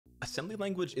Assembly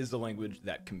language is the language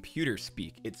that computers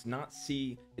speak. It's not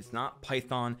C, it's not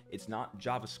Python, it's not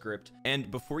JavaScript. And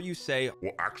before you say,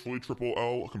 well, actually, Triple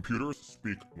L, computers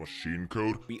speak machine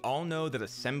code, we all know that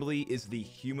assembly is the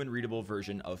human readable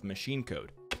version of machine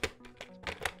code.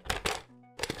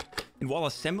 And while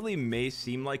assembly may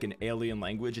seem like an alien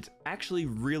language, it's actually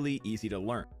really easy to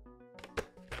learn.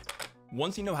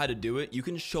 Once you know how to do it, you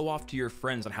can show off to your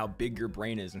friends on how big your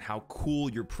brain is and how cool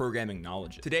your programming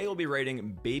knowledge is. Today, we'll be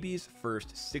writing baby's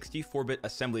first 64-bit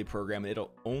assembly program, and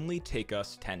it'll only take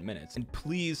us 10 minutes. And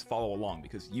please follow along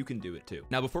because you can do it too.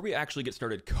 Now, before we actually get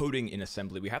started coding in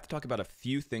assembly, we have to talk about a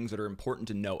few things that are important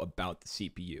to know about the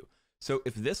CPU. So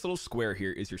if this little square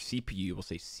here is your CPU, we'll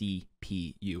say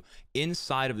CPU.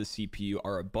 Inside of the CPU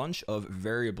are a bunch of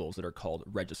variables that are called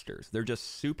registers. They're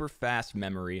just super fast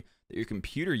memory that your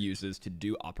computer uses to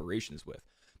do operations with.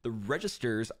 The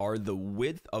registers are the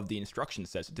width of the instruction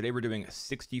set. So today we're doing a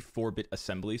 64-bit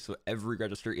assembly, so every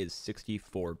register is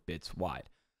 64 bits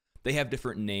wide. They have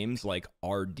different names like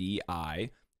RDI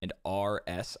and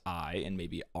RSI and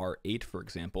maybe R8, for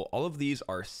example. All of these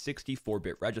are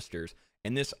 64-bit registers.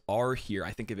 And this R here,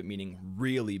 I think of it meaning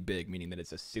really big, meaning that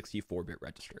it's a 64-bit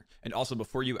register. And also,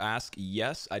 before you ask,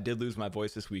 yes, I did lose my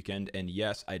voice this weekend, and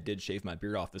yes, I did shave my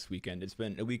beard off this weekend. It's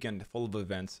been a weekend full of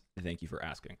events. Thank you for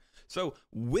asking. So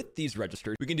with these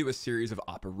registers, we can do a series of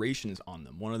operations on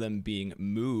them. One of them being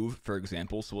move, for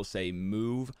example. So we'll say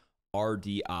move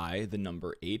RDI, the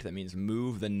number 8. That means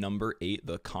move the number 8,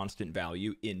 the constant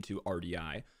value, into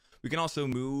RDI. We can also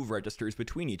move registers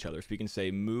between each other. So we can say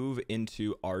move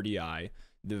into RDI,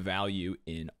 the value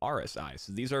in RSI.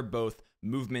 So these are both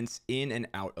movements in and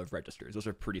out of registers. Those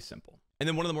are pretty simple. And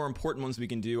then one of the more important ones we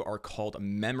can do are called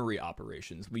memory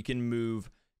operations. We can move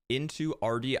into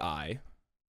RDI,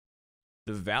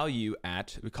 the value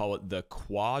at, we call it the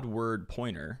quad word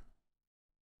pointer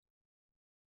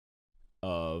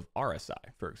of RSI,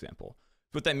 for example.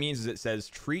 What that means is it says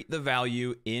treat the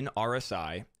value in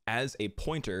RSI as a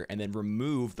pointer and then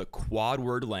remove the quad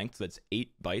word length, so that's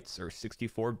 8 bytes or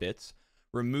 64 bits,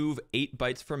 remove 8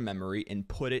 bytes from memory and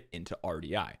put it into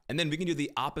RDI. And then we can do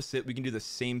the opposite. We can do the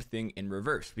same thing in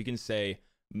reverse. We can say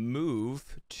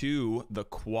move to the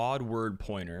quad word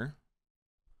pointer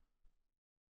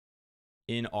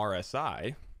in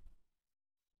RSI,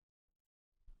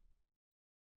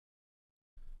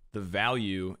 the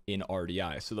value in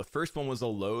RDI. So the first one was a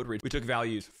load. We took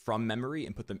values from memory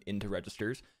and put them into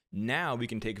registers. Now we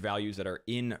can take values that are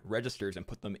in registers and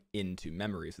put them into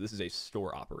memory. So this is a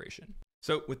store operation.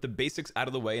 So with the basics out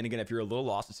of the way, and again, if you're a little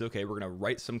lost, it's okay. We're gonna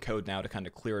write some code now to kind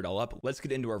of clear it all up. Let's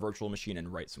get into our virtual machine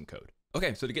and write some code.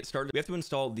 Okay, so to get started, we have to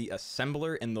install the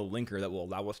assembler and the linker that will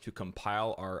allow us to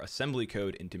compile our assembly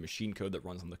code into machine code that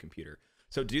runs on the computer.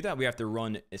 So to do that, we have to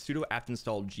run a sudo apt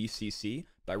install gcc.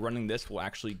 By running this, we'll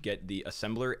actually get the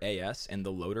assembler AS and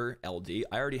the loader LD.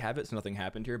 I already have it, so nothing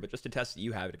happened here, but just to test that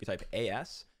you have it, if you type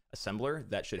AS assembler,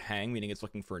 that should hang, meaning it's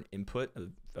looking for an input,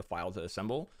 a file to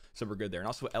assemble. So we're good there. And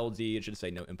also LD, it should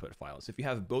say no input files. If you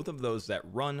have both of those that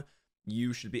run,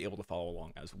 you should be able to follow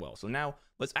along as well. So now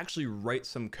let's actually write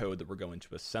some code that we're going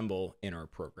to assemble in our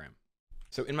program.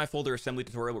 So in my folder assembly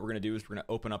tutorial, what we're going to do is we're going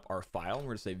to open up our file. We're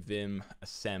going to say vim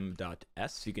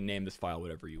asem.s. So you can name this file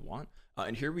whatever you want.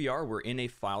 And here we are. We're in a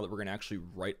file that we're going to actually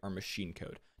write our machine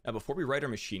code. Now, before we write our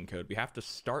machine code, we have to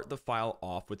start the file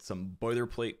off with some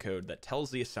boilerplate code that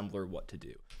tells the assembler what to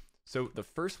do. So the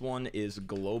first one is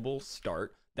global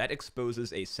start. That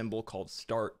exposes a symbol called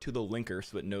start to the linker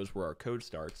so it knows where our code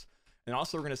starts. And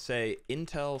also we're going to say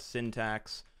Intel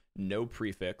syntax, no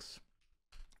prefix.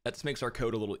 That just makes our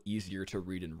code a little easier to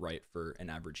read and write for an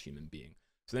average human being.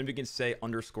 So then we can say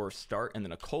underscore start and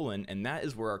then a colon, and that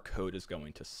is where our code is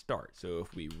going to start. So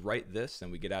if we write this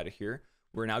and we get out of here,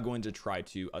 we're now going to try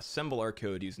to assemble our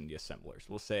code using the assembler. So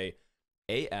we'll say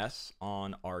as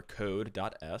on our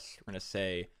code.s. We're going to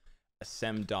say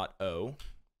asem.o,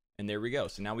 and there we go.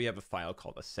 So now we have a file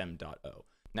called asem.o.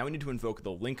 Now we need to invoke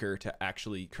the linker to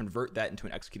actually convert that into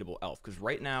an executable elf, because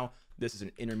right now this is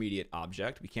an intermediate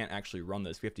object. We can't actually run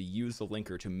this. We have to use the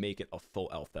linker to make it a full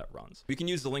elf that runs. We can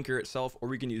use the linker itself, or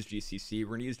we can use GCC.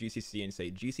 We're going to use GCC and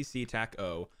say GCC tac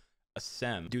o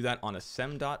asem. Do that on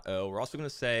asem.o. We're also going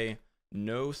to say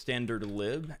no standard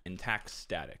lib and tac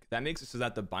static. That makes it so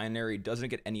that the binary doesn't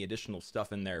get any additional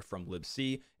stuff in there from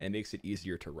libc, and it makes it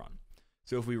easier to run.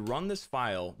 So if we run this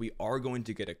file, we are going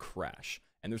to get a crash.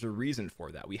 And there's a reason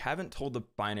for that. We haven't told the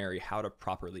binary how to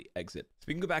properly exit. So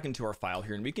we can go back into our file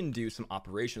here and we can do some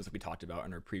operations that we talked about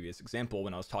in our previous example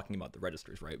when I was talking about the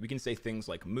registers, right? We can say things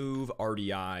like move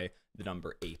RDI, the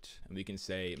number 8, and we can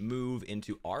say move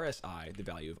into RSI, the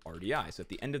value of RDI. So at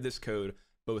the end of this code,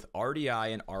 both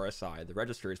RDI and RSI, the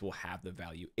registers, will have the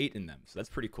value 8 in them. So that's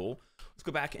pretty cool. Let's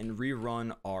go back and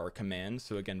rerun our commands.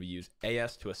 So again, we use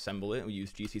AS to assemble it. We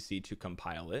use GCC to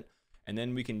compile it. And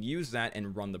then we can use that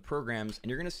and run the programs, and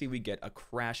you're going to see we get a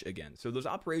crash again. So those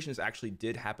operations actually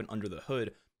did happen under the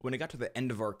hood. When it got to the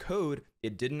end of our code,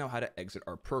 it didn't know how to exit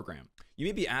our program. You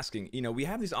may be asking, we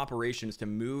have these operations to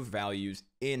move values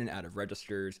in and out of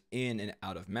registers, in and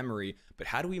out of memory, but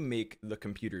how do we make the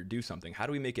computer do something? How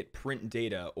do we make it print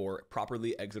data or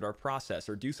properly exit our process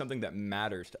or do something that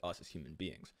matters to us as human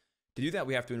beings? To do that,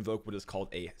 we have to invoke what is called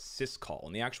a syscall,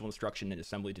 and the actual instruction in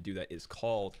assembly to do that is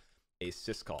called a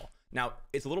syscall. Now,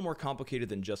 it's a little more complicated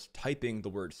than just typing the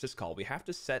word syscall. We have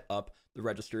to set up the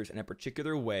registers in a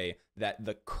particular way that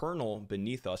the kernel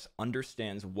beneath us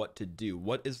understands what to do.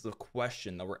 What is the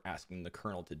question that we're asking the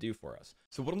kernel to do for us?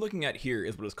 So what I'm looking at here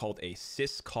is what is called a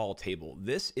syscall table.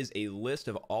 This is a list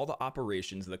of all the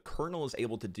operations the kernel is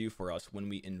able to do for us when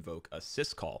we invoke a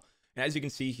syscall. And as you can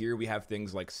see here, we have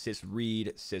things like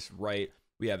sysread, syswrite.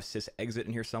 We have sysexit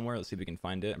in here somewhere. Let's see if we can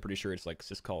find it. I'm pretty sure it's like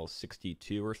syscall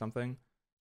 62 or something.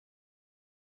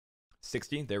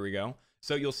 60, there we go.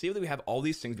 So you'll see that we have all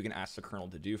these things we can ask the kernel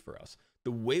to do for us.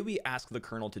 The way we ask the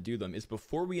kernel to do them is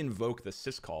before we invoke the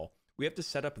syscall, we have to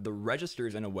set up the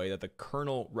registers in a way that the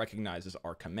kernel recognizes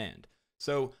our command.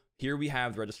 So here we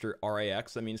have the register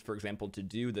RAX. That means, for example, to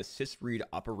do the sysread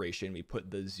operation, we put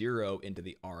the 0 into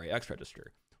the RAX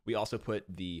register. We also put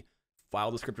the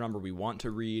file descriptor number we want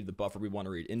to read, the buffer we want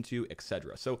to read into,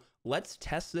 etc. So let's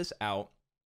test this out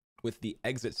with the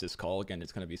exit syscall. Again,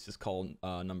 it's going to be syscall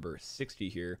number 60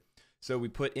 here. So we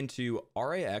put into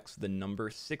RAX the number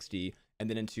 60, and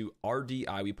then into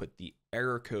RDI we put the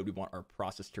error code we want our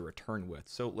process to return with.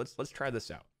 So let's try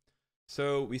this out.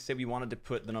 So we say we wanted to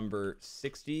put the number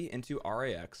 60 into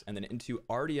RAX, and then into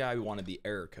RDI we wanted the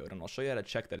error code, and I'll show you how to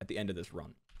check that at the end of this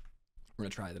run. We're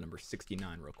going to try the number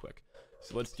 69 real quick.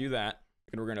 So let's do that.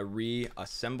 And we're going to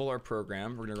reassemble our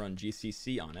program. We're going to run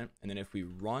GCC on it. And then if we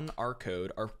run our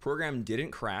code, our program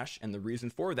didn't crash. And the reason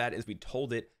for that is we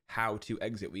told it how to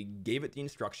exit. We gave it the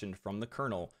instruction from the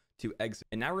kernel to exit.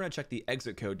 And now we're going to check the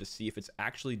exit code to see if it's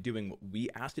actually doing what we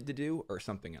asked it to do or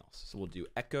something else. So we'll do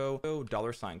echo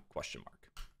 $?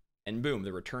 And boom,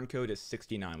 the return code is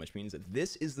 69, which means that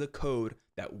this is the code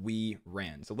that we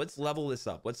ran. So let's level this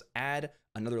up. Let's add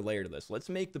another layer to this. Let's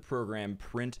make the program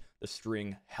print the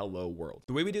string hello world.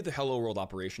 The way we do the hello world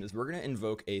operation is we're going to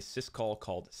invoke a syscall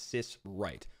called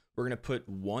syswrite. We're going to put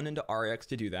 1 into RX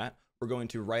to do that. We're going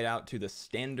to write out to the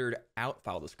standard out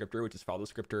file descriptor, which is file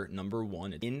descriptor number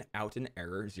 1, in, out, and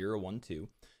error 0, 1, 2.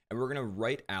 And we're going to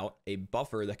write out a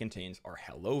buffer that contains our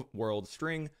hello world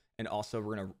string. And also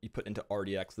we're going to put into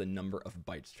RDX the number of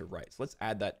bytes to write. So let's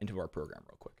add that into our program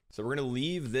real quick. So we're going to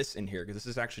leave this in here because this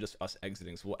is actually just us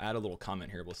exiting. So we'll add a little comment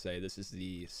here. We'll say this is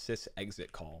the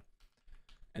sysexit call.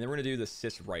 And then we're going to do the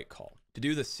syswrite call. To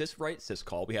do the syswrite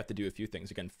syscall, we have to do a few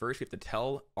things. Again, first we have to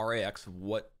tell RAX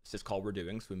what syscall we're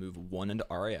doing. So we move 1 into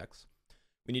RAX.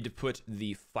 We need to put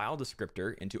the file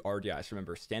descriptor into RDI. So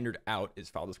remember, standard out is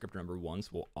file descriptor number 1. So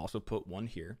we'll also put 1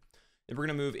 here. Then we're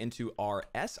going to move into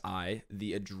RSI,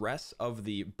 the address of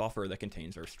the buffer that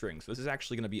contains our string. So this is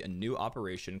actually going to be a new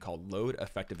operation called load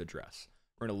effective address.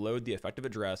 We're going to load the effective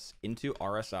address into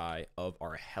RSI of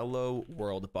our hello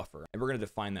world buffer. And we're going to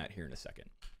define that here in a second.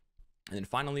 And then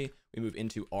finally, we move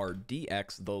into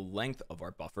RDX, the length of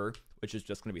our buffer, which is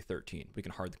just going to be 13. We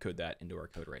can hard code that into our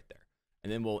code right there.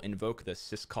 And then we'll invoke the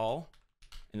syscall,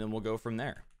 and then we'll go from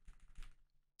there.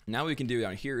 Now what we can do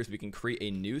down here is we can create a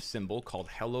new symbol called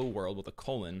hello world with a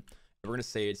colon. And we're going to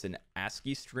say it's an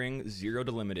ASCII string 0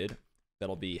 delimited.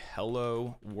 That'll be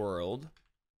hello world,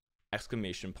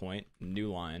 exclamation point,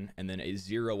 new line, and then a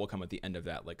 0 will come at the end of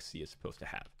that like C is supposed to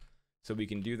have. So we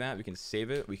can do that. We can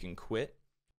save it. We can quit.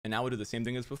 And now we'll do the same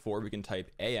thing as before. We can type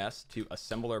AS to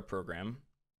assemble our program.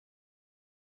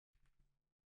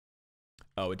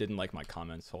 Oh, it didn't like my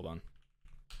comments. Hold on.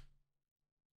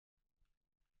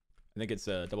 I think it's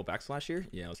a double backslash here.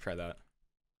 Yeah, let's try that.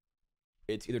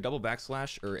 It's either double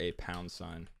backslash or a pound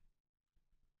sign.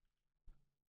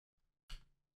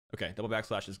 Okay, double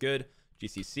backslash is good.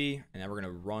 GCC, and now we're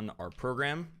going to run our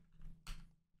program.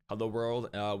 Hello world.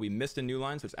 We missed a new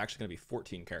line, so it's actually going to be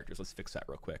 14 characters. Let's fix that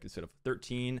real quick. Instead of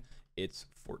 13, it's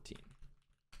 14.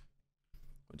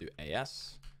 We'll do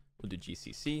AS. We'll do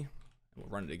GCC, and we'll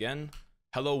run it again.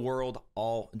 Hello world,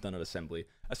 all done at assembly.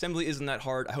 Assembly isn't that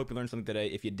hard. I hope you learned something today.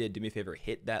 If you did, do me a favor,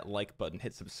 hit that like button,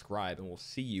 hit subscribe, and we'll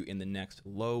see you in the next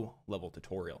low level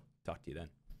tutorial. Talk to you then.